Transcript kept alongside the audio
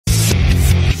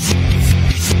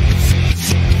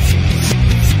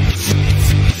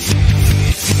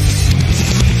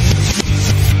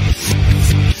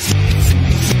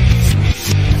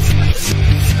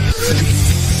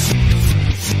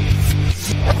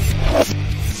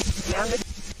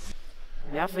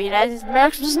Ja, voor je reis is het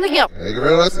werkspels niet op. Ik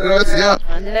wil het, ja.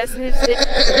 En de rest heeft zit.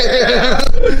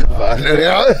 Wanneer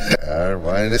ja? Er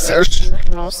waren de zes.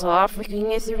 Nou, zo af, ik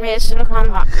ging eens de meeste nog aan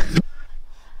wachten.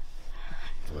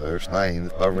 Waar is mij in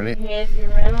het parlement? Ik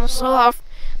ging eens nog zo af.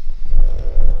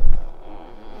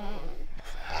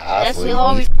 Dat is heel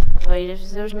hobby. Weet je,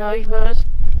 dus is nooit was.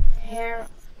 Her.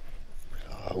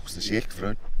 Ja, ook de ziek,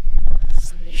 vriend.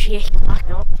 Shit, wacht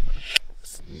nou.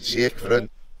 Ziek, vriend.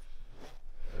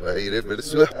 Weet je, met de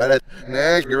zoek.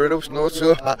 Nee, ik wil het nooit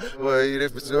zo. Weet je,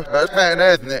 met zo. Dat is mijn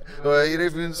net. Nee, weet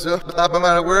je, met zo. Dat is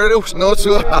mijn word ook nooit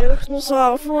zo. Ik nog zo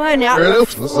af, ja. Ik wil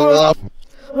het zo af.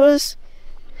 Was.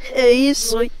 Is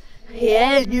zo.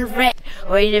 Ja, nu weg.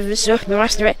 Weet je, we zochten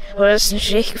naar de was een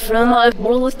zieke vriend uit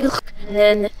Bolletjes.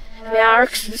 En ja,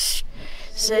 ik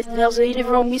zit wel zo ieder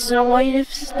van mij zo mooi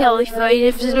snel. Ik wil je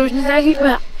even zo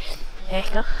zeggen.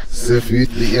 Echt nog. Ze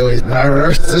voelt die heel iets naar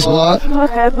rust te slaan. Wat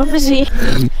hebben we gezien?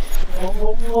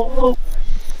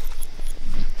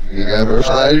 Ik heb er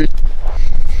slijden.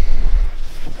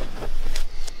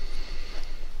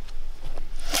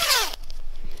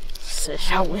 Ze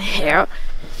zou her.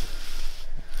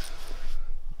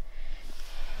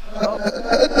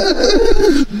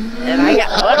 En hij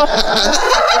gaat wel nog.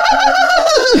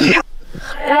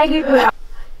 Ja, ik wel.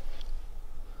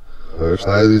 Er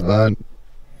slijden is baan.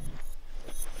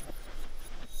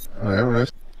 Nee,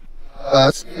 rust.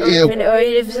 Dat is heel. Ik ben ooit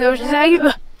even zo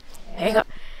zeggen. Ik ga.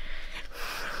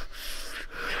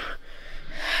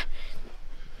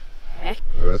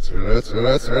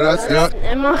 Rust, ja.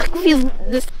 En mag ik veel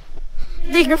de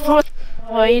sticker van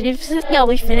ooit even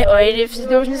snel. Ik vind ooit even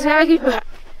zo zeggen.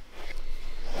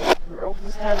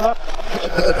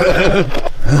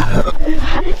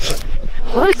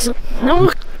 Wat?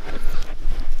 Nou.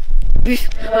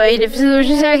 Ooit even zo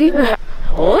zeggen.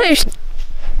 Ooit.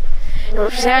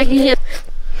 Nog zeg je het.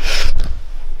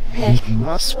 Ik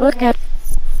was wakker.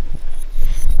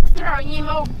 Trouw je hem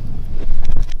op.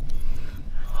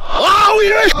 Oh,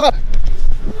 je!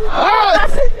 Ah!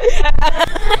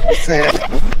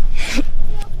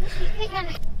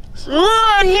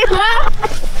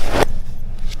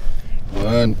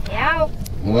 One. Ja.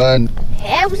 One.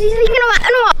 Ja, precies. Ik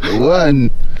kan nog. One.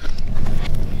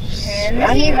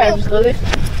 En hier gaan we terug.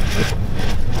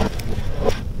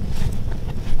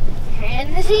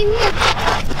 En we zien hier.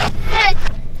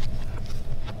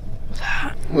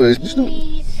 Wat is dit nou?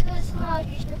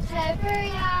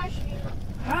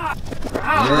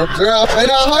 Ralph, I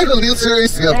know, I can deal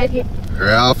serious.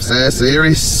 Ralph says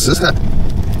serious, sister.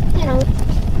 Ja.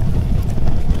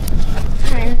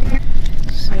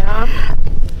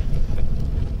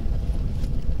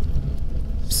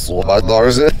 So bad,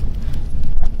 Lars.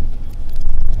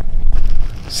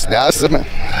 Snel, man.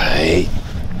 Hey.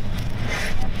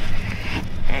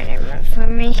 For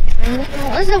me.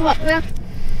 Wat is er wat wel?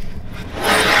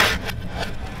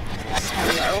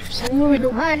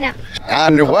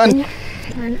 Under one.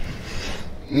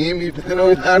 You need to know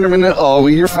under minute. Oh,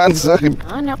 we your fans sucking.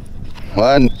 Oh no.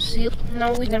 One. See,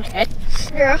 no, we don't head.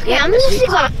 Ja, maar is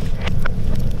klaar.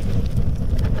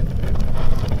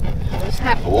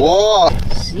 Whoa.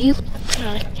 See.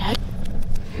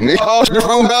 Niet als de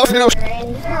phone belt, you know.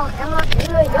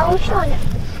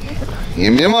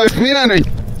 Je moet maar even meer aan doen.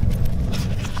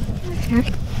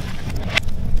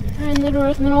 En de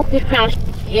rood met op je kant.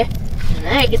 Ja.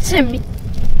 Nee, ik het zie me.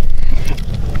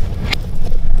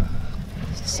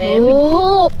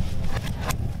 Oh.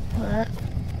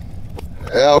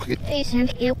 Ja, oké. Deze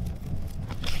is heel.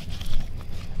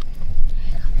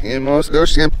 Je moet door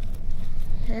zien.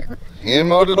 Je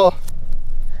moet het al.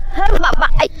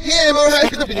 Je moet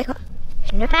recht op.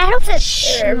 Nu ga je op zitten.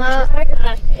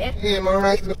 Je moet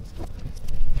recht op.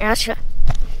 Ja, zo.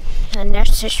 En dat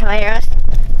is zo weer.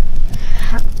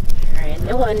 En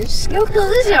de one skill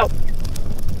is zo.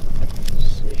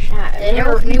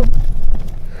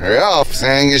 Ja,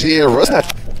 saying is hier rustig.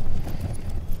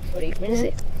 Wat ik vind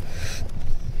het.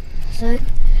 Zo.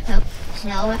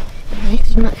 Snel.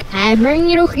 Hij brengt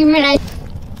je nog iemand uit.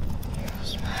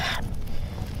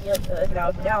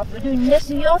 Ja, we doen net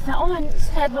zo heel veel om en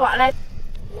het wordt uit.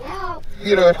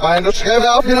 You know, find a schep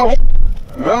out, you know.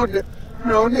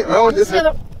 No, this is.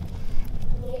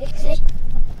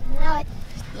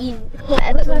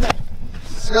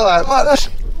 Stil uit, maar dat is.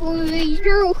 Oei,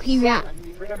 droog hier.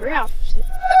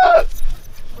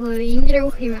 Oei,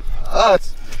 droog hier.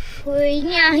 Wat? Oei,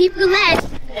 ja, hier gelet.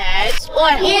 That's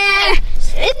what. Ja.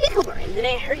 Zit niet op en dan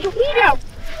hurt je hier out.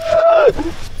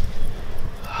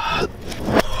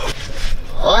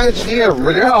 Why is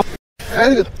here, Ralph?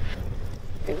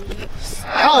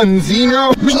 Hans, you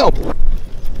know.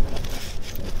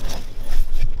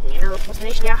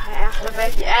 Nicht ja,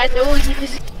 du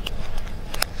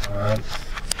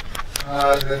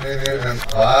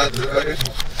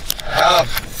bist. Help!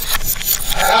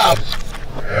 Help!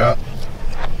 Ja.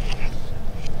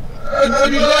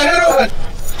 Nu is hij erover!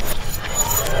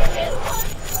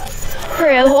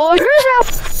 Hold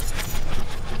yourself!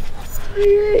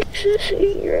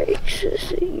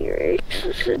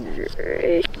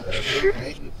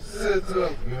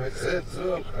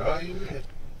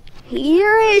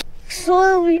 Hier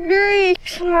zo weer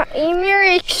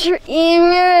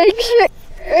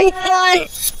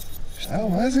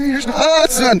Snel, wat is hier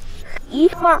staan?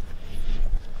 Ik maar.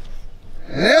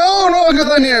 Heel nog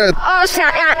gedaan hier. Oh,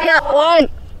 ja, one.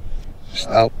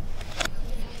 Snel.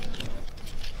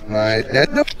 Nee,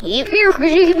 net nog. Hier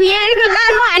gezien ben ik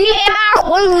maar niet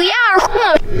helemaal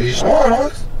goed. Wie smart,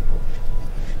 hoor.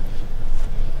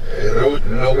 Rood,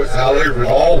 nou is al even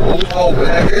al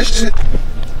weg is het.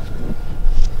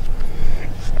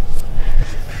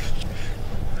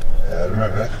 Ja,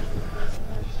 maar weg.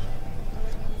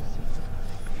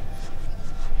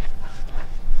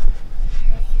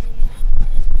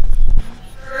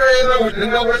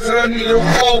 Nou is er niet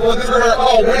op wat is er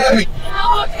al weg.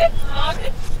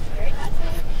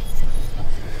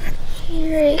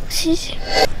 Hier zie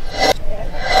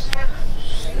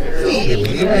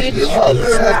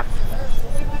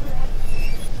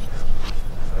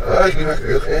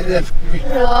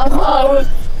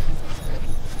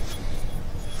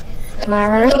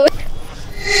maar goed.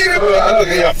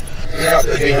 Ja.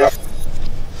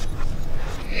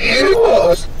 Hier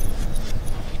was.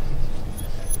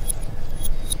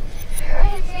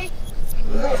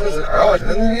 Dat is oud, en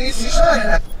dan is hij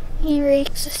zijn. Hier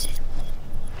is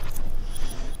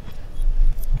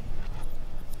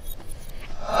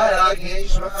Ja, geen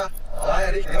zwakke.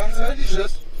 Ik kan zo die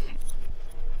zus.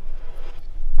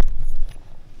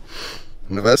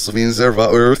 De beste vrienden zijn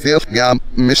wat veel. Ja,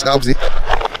 mis nou zien.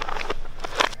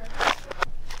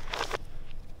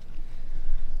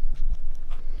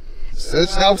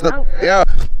 Zet nou snel. Ja.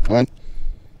 Man.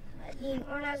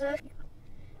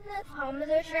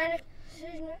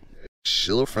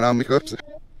 Schiller van aan me op.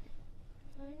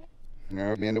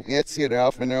 Nou, ben ik niet zien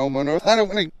af en nou maar nog aan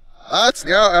opening. That's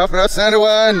ja, after that center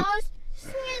one.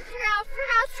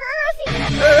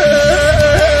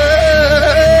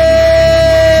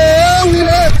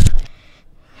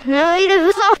 No, he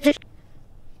doesn't stop it.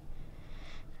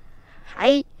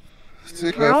 Hij.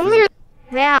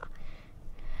 Ja.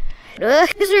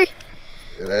 Terug is er.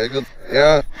 Geregeld,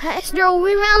 ja. Hij is er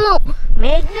alweer wel op.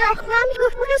 Met de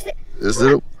reclame Is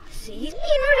er op? Zie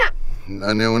je niet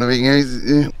Nou, nu moet ik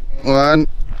eens. One.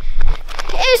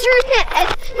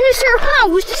 Is er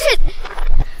gewoon hoe is het?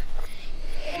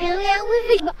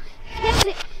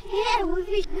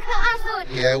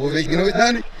 Ja, hoe weet je nooit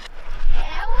aan?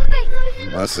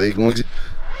 Maar zeker moet je.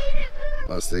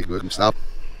 Maar zeker moet je snel.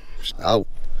 Snel.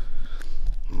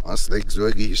 Maar zeker zo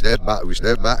je step back, we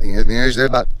step back, je hebt niet eens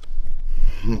step back.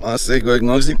 Maar zeker moet je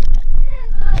nog zien.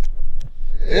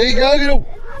 Hey, ga je op.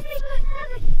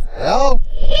 Help.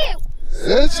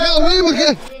 Zet snel mee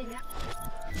begin.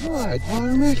 Right,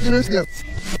 waarom maak je dat nou?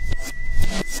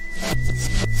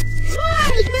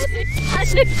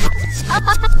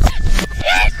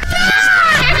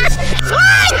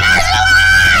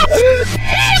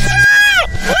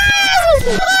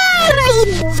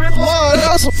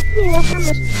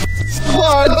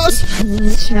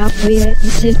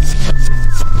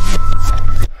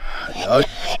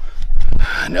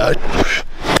 Nou,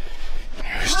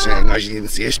 zeg als je in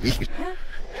het zeer spiegelt.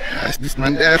 Das ist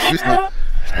man, das ist man.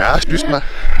 Ja, das ist man.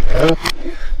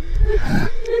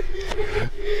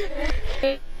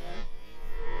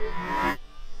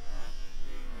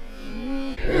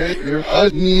 Je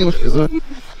had niet gezegd.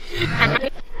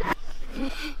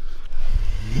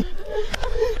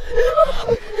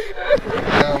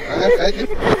 Nou, kijk je.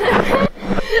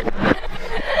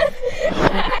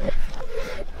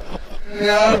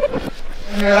 Ja.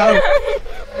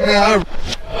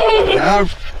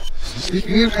 Stick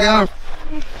niet, ja.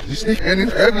 Je stikt er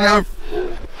niet uit, ja.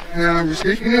 Ja, je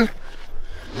stikt niet.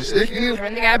 Je stikt niet.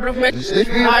 Je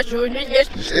stikt niet.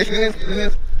 Je stikt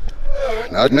niet.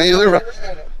 Nou, het mee er.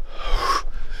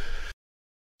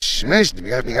 Smash,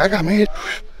 ik ga mee.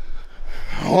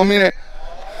 Oh, mire.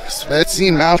 Svet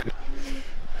zien, melk.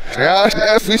 Ja,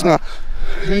 even is maar.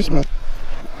 Is maar.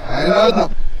 En wat nou?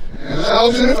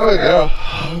 Zelfs in het goed, ja.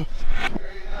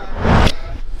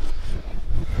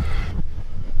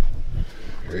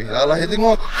 Ja, laat het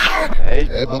maar.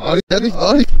 Hey, maar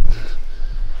Allie.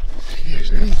 Hier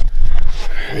is niet.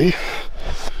 Hey.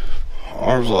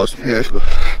 Arms lost. Hier is goed.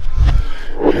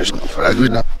 Hier is nog vrij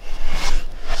goed nou.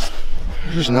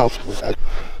 Dus nou uit.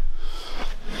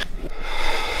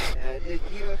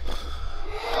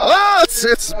 That's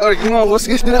it. Maar ik moet wat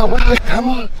is nou?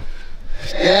 Kom op.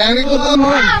 Ja, ik wil dan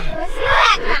maar.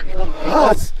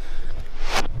 Wat?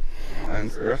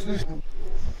 En rustig.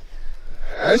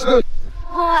 Is goed.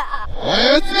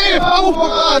 Het is niet hou op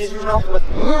wat.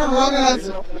 Hoe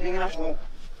het?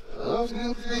 Dat is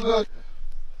niet goed.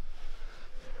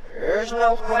 Er is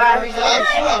nog 5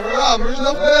 jaar. Ja, maar is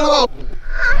nog veel op.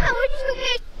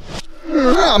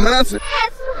 Ja, maar dat is het.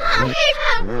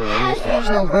 Er is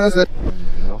nog wat. Er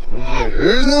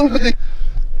is nog wat. Er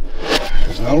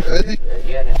is nog wat.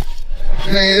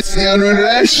 Nee, het is niet aan een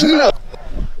reisje.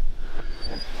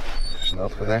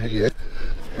 Snap wat eigenlijk.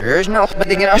 Er is nog wat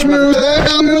dingen als me. Daar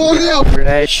gaan we nog niet op.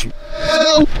 Reisje.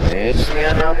 Zo. Het is niet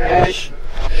aan een reisje.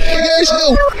 Kijk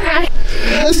zo.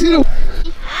 Dat is niet op.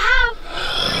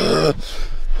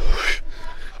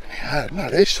 Ja,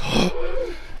 maar is.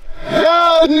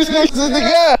 Ja, het is niks te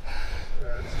zeggen.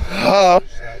 Ja,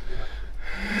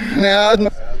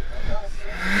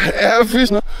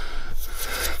 even.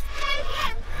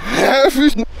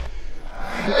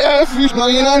 Even, maar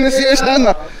je naam is eerst aan.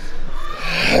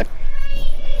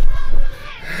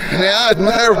 Ja, het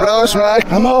maar brouwers maar.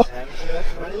 Kom op.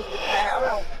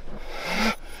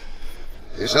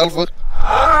 Is Alfred.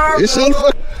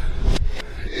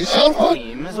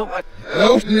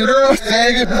 Hoofd in de rug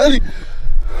tegen Buddy.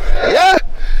 Ja!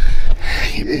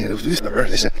 Je weet niet of het is naar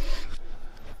is.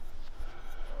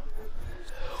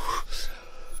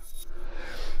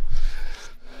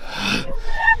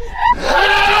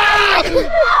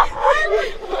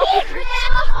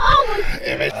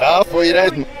 Je weet wel voor je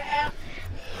rijdt.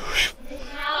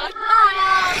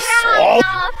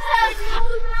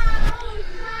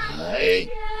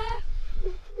 Nee.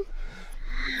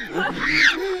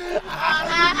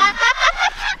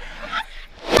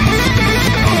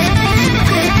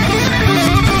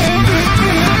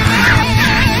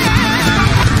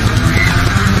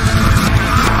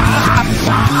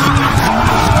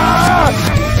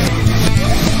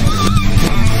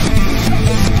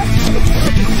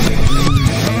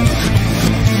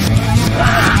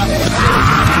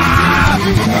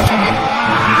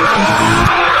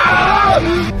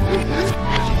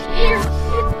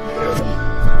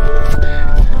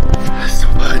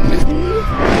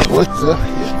 What the?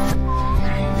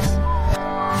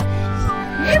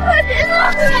 Het met hem.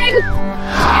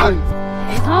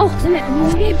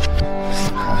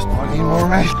 Dat is nog niet meer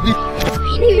mijn spiek.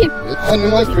 Dit kan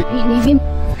niet mijn spiek.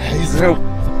 Hij is zo.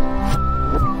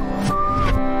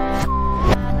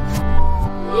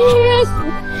 Yes.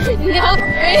 Ja,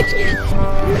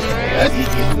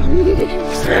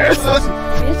 Stress us.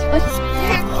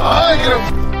 Ah, ik heb.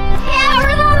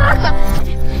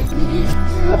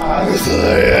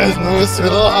 Yes, no, it's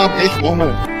wel aan ik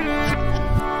woman.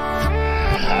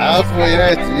 Ah, voor je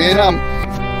rijdt weer aan.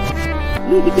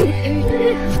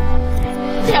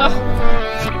 Ja.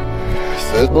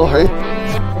 Zet nog, hè?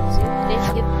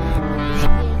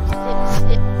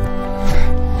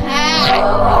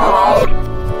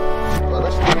 Wat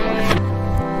is het?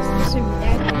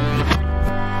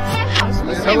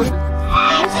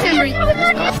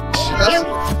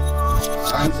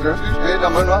 Zijn ze er? Nee,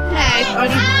 dan maar nog. Nee, ik kan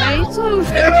niet bij zo.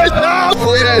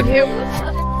 Voor je rijdt.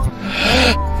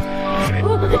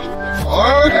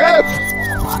 Oké.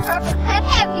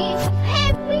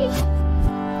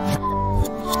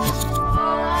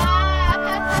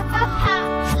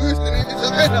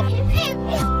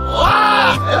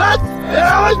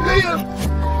 Ja, wat ben je?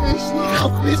 Ik is niet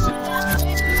gaan missen.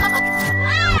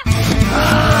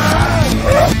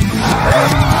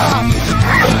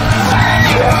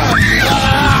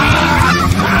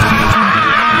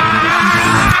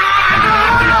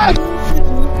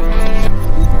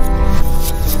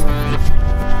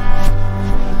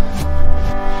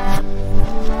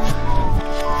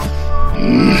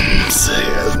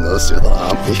 Zeg, no se lo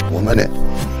ik woman. De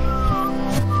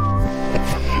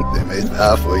meet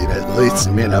voor je het liefst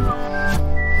min op.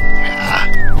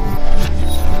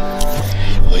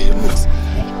 Voor je moet.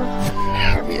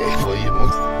 Ja, wie echt voor je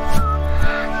moet.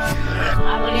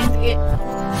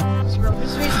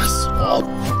 Swap.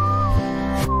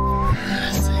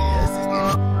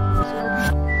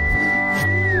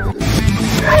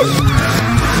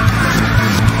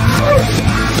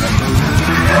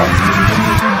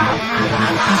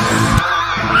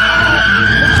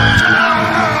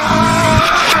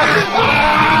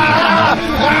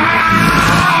 Ah!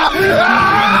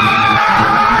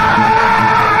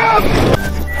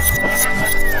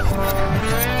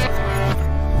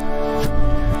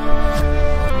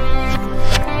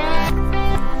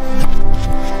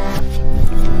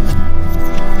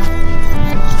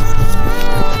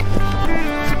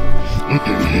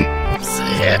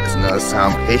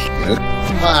 echt nu.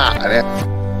 Maar, hè.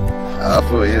 Ja,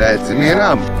 voor je rijdt ze meer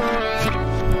aan.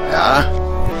 Ja.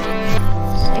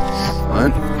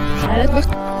 Man.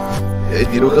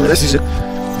 Die ook een lesje.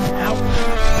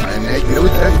 Nee, ik wil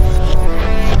het, hè.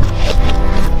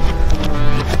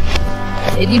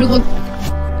 Die nog een...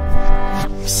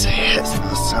 Zeg,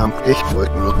 dat is samen echt voor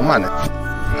ik nog mannen.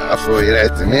 Ja, voor je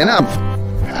rijdt ze meer aan.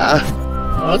 Ja.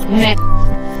 Wat? Nee.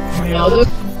 Ja, dat...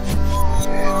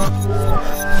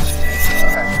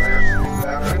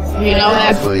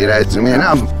 Voor je rijdt ze meer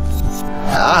aan.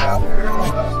 Ja.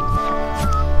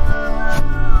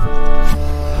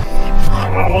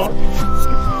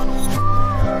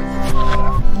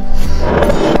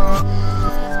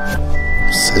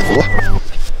 Zit hoor.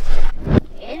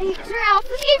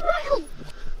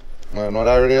 Maar not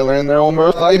already in their own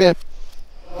birth life.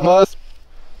 Must.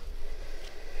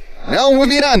 Nou, we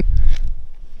weer aan.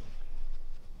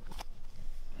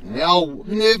 Nou,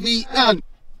 we weer aan.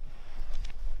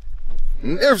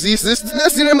 Er is this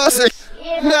nest in my sick.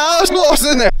 Nou, is nog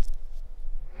in there.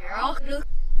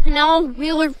 Nou,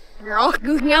 Wheeler. You're all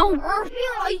good now.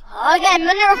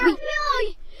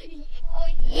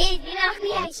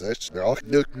 Such er ook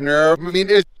nerve me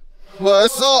dit.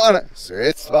 Wat zo aan het?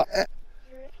 Zit wat?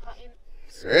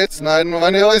 Zit niet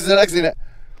maar heel is dat zien.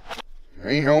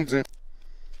 Geen home te.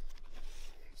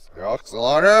 Straks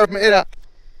zo nerve me dat.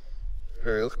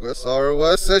 Heel goed sorry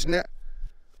was such net.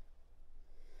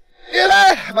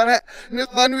 Ja, maar nu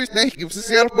dan nu is nee, ik zie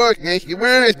zelf ook nee, ik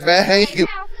ben niet weg.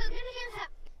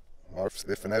 Maar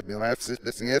Stefan heeft me laten zitten,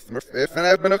 dat is maar Stefan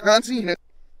heeft me nog gaan zien.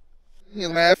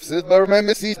 Heel laat zit, maar mijn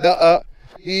missie dat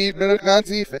hier ben ik gaan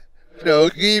zien.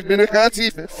 Ook hier ben ik gaan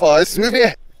zien. Vast me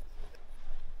weer.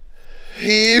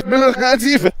 Hier ben ik gaan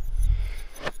zien.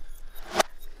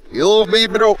 Heel baby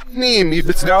bro, neem je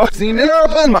vertrouwd zien in haar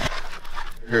band maar.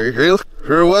 Heel,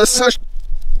 er was such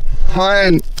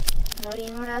fine.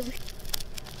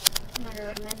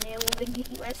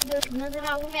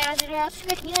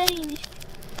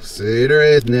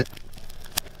 Zeker het niet.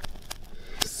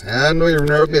 Zijn we er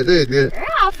nog niet uit?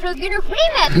 Ja, vroeger nog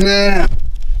niet. Nee.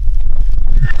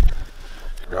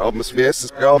 Girl must be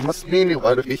this girl must be me.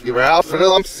 What if you were out for the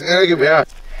lumps?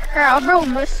 Girl, bro,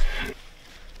 must.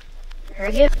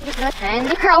 Vergeet het en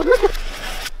de girl must.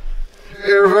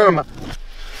 Hier, Verma.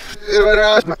 Hier,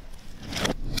 Verma.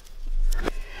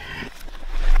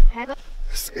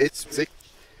 It's sick.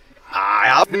 I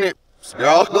have it.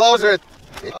 Girl, close it.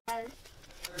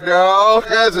 Girl,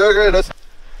 can't look at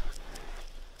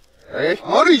hey,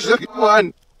 what is it?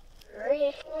 One.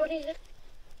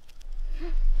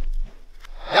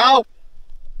 Now.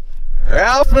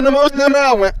 Ralph in the most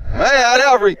number one. I had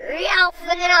every. Ralph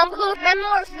and then I'm going to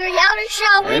more for the outer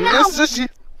show. And this is she.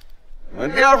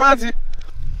 When they are fancy.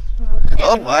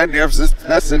 Oh, my dear sister,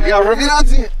 that's in the other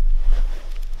fancy.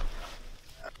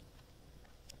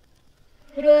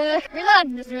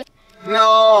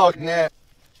 No, no.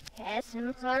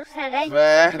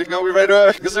 Maar ik kan weer bij de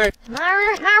weg gezien.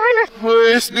 Maar.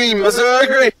 Hoe is die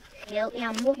mazagri? Heel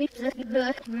jammer, ik zeg het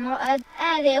terug. Maar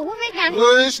hoe ik aan.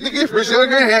 Hoe is die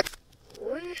mazagri?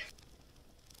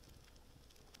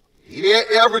 Je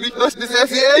hebt niet lust te zeggen,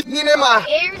 ze is niet meer.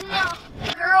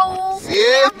 Girl. Ze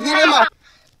is niet meer.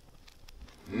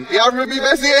 Je hebt me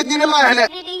best, ze is niet meer.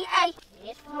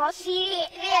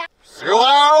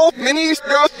 Zo,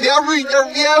 minister,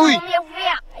 Jerry.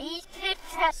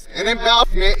 En in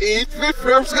België met iets met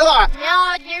verschillen.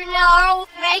 Nou,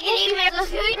 wij gaan niet met de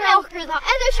vuurmelker dan.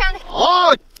 En dus aan de...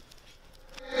 Oh!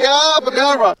 Ja,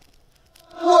 bedankt.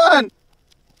 One!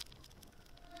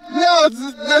 Nou,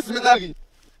 dat is mijn dagje.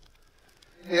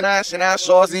 En als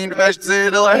zo zien de beste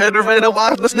zedel, het er verder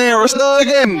wacht de sneeuw stuk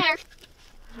in.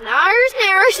 Nou,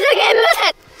 sneeuw stuk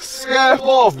in. Schijf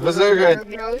of, we zeggen.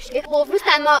 Nou, schijf of, we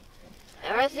staan maar.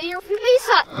 Er is hier op je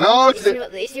visa. Nou,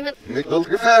 ik wil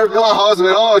gevaar willen houden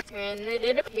met ooit. En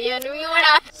dit heb je nu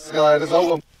jongen. Schijf, dat is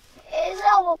allemaal. Is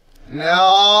allemaal.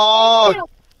 Nou.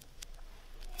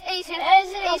 Is.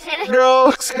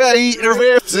 Bro, schijf, er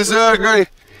weer ze zeggen.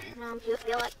 Nou, ik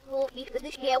wil het wel niet, dat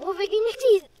is heel hoef ik niet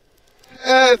zien.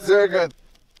 Het is goed.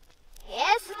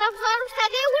 Yes, dat waarom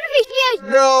staat heel goed niet.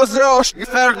 Bro, zo,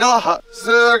 gevaar willen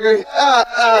zeggen.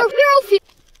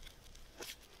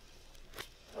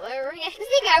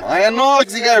 I am not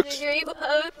cigarettes. Cigarettes,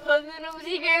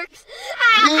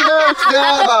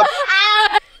 ja,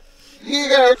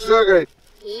 cigarettes, zo great.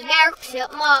 Cigarettes,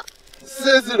 maar.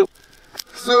 Zit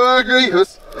zo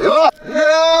great. Ja,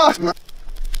 ja.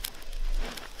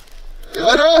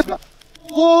 Ja,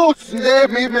 goed, nee,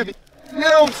 maybe.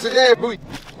 No, nee, boy.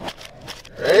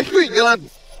 Hey, goed,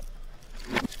 geland.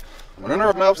 Maar dan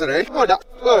op mij op zijn recht. Oh, dat,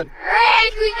 goed.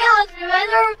 Hey, goed,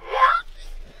 geland.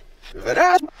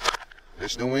 Verraad me.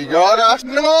 Dus nu moet je daar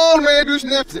normaal mee dus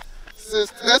nipsen.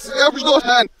 Dat is elke stoot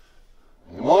aan.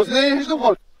 Je moet niet eens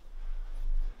doen.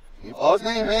 Je moet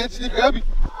niet eens die kabie.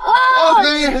 Je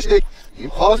moet niet eens die. Je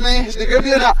moet niet eens die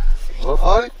kabie na. Wat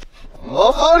ga ik?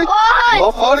 Wat ga ik?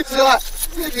 Wat ga ik zeggen?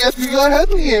 Ik heb je daar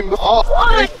het niet in behaald.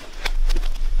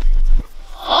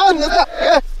 Ah, dat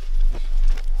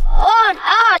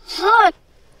Son!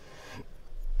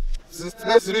 Sinds de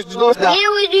beste ruut los daar.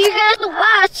 You guys to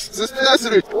watch! Sinds de beste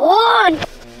ruut. One!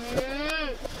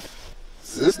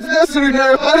 Sinds de beste ruut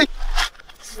naar Harry.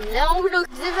 Now look,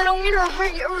 this is only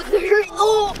over.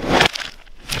 Oh!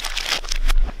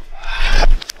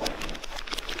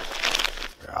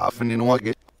 Ja, vind je nog een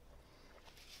keer.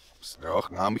 Straks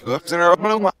nam ik op zijn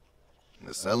opnoemen.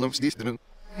 Dat zal hem niet doen.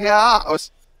 Ja,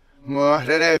 als. Maar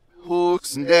dat heb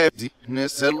hooks en depty.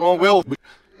 Dat zal hem wel.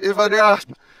 If I draagt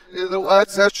me. The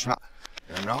white such ma.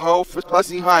 En de hoofd het pas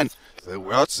niet heen. The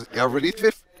world's discovered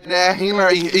fifth. Nee,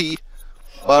 helemaal ie.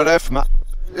 Maar even ma.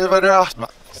 If I draagt me.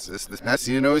 Is this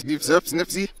messy nose deep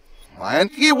snipsy? My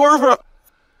key word.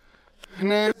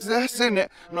 Nips that's in it.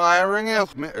 No, I ring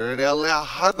elf me. They'll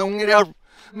have them get out.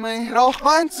 My all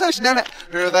fine such done it.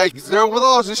 Like there with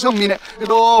us, it's some minute. It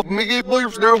all me get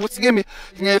boys there with gimme.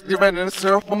 If you're running a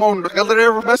syrup, I'm on the color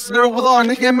ever best there with on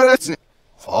the camera.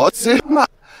 What's it, ma?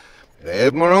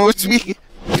 Babe, more no speaking.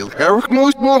 You'll carry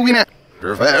most more winner.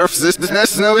 Revive sisters,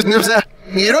 nest nose nips that.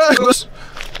 Here I goes.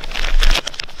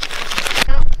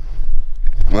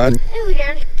 Man.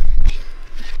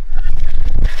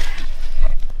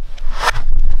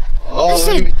 Oh,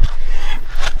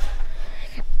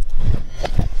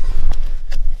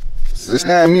 this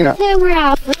not me now. They were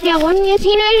out, but yeah, one year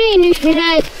teenage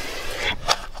today.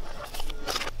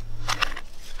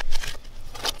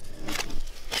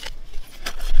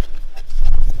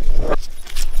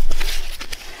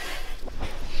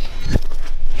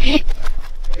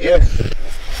 Yeah.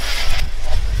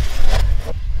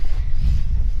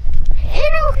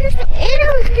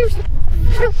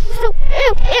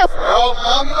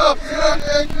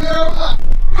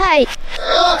 Hi.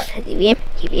 Di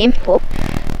bien, Pop.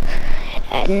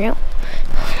 I don't know.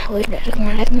 Wait, that's going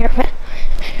to happen here.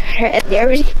 Right there,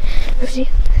 was he?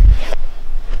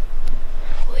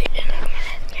 Wait, that's going to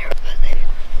happen here.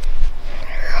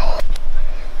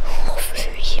 Oh, for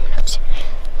 3 minutes.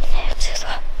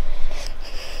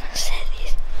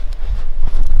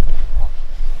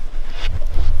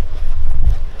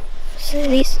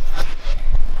 Cities.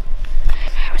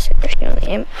 I was supposed to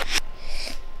name.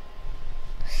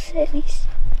 Cities.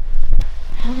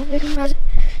 How big was it?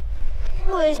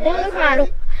 Was down the bottom.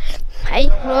 I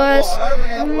was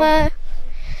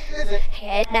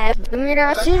head that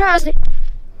mirror.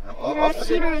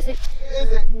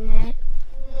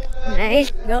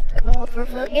 Nice, go for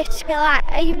forget skill.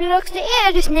 I look the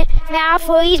air, isn't it? Now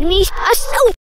for his meat.